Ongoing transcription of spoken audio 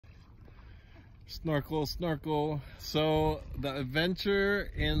Snorkel, snorkel. So the adventure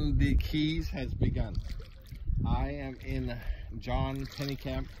in the Keys has begun. I am in John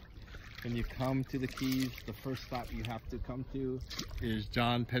Pennekamp. When you come to the Keys, the first stop you have to come to is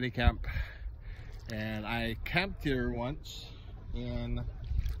John Pennekamp. And I camped here once, and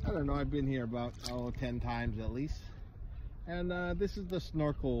I don't know, I've been here about 10 times at least. And this is the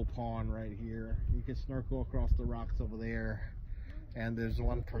snorkel pond right here. You can snorkel across the rocks over there. And there's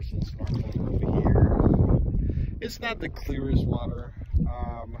one person snorkeling over here. It's not the clearest water,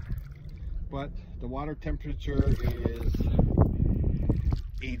 but the water temperature is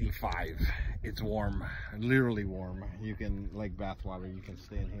 85. It's warm, literally warm. You can, like bath water, you can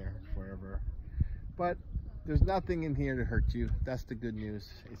stay in here forever. But there's nothing in here to hurt you. That's the good news.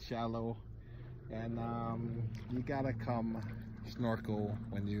 It's shallow, and you gotta come snorkel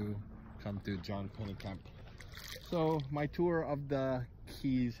when you come to John Pennekamp. So my tour of the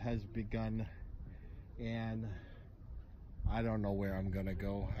Keys has begun, and I don't know where I'm gonna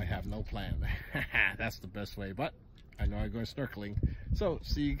go. I have no plan. That's the best way, but I know I'm going snorkeling. So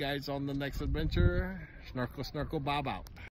see you guys on the next adventure. Snorkel, snorkel, bob out.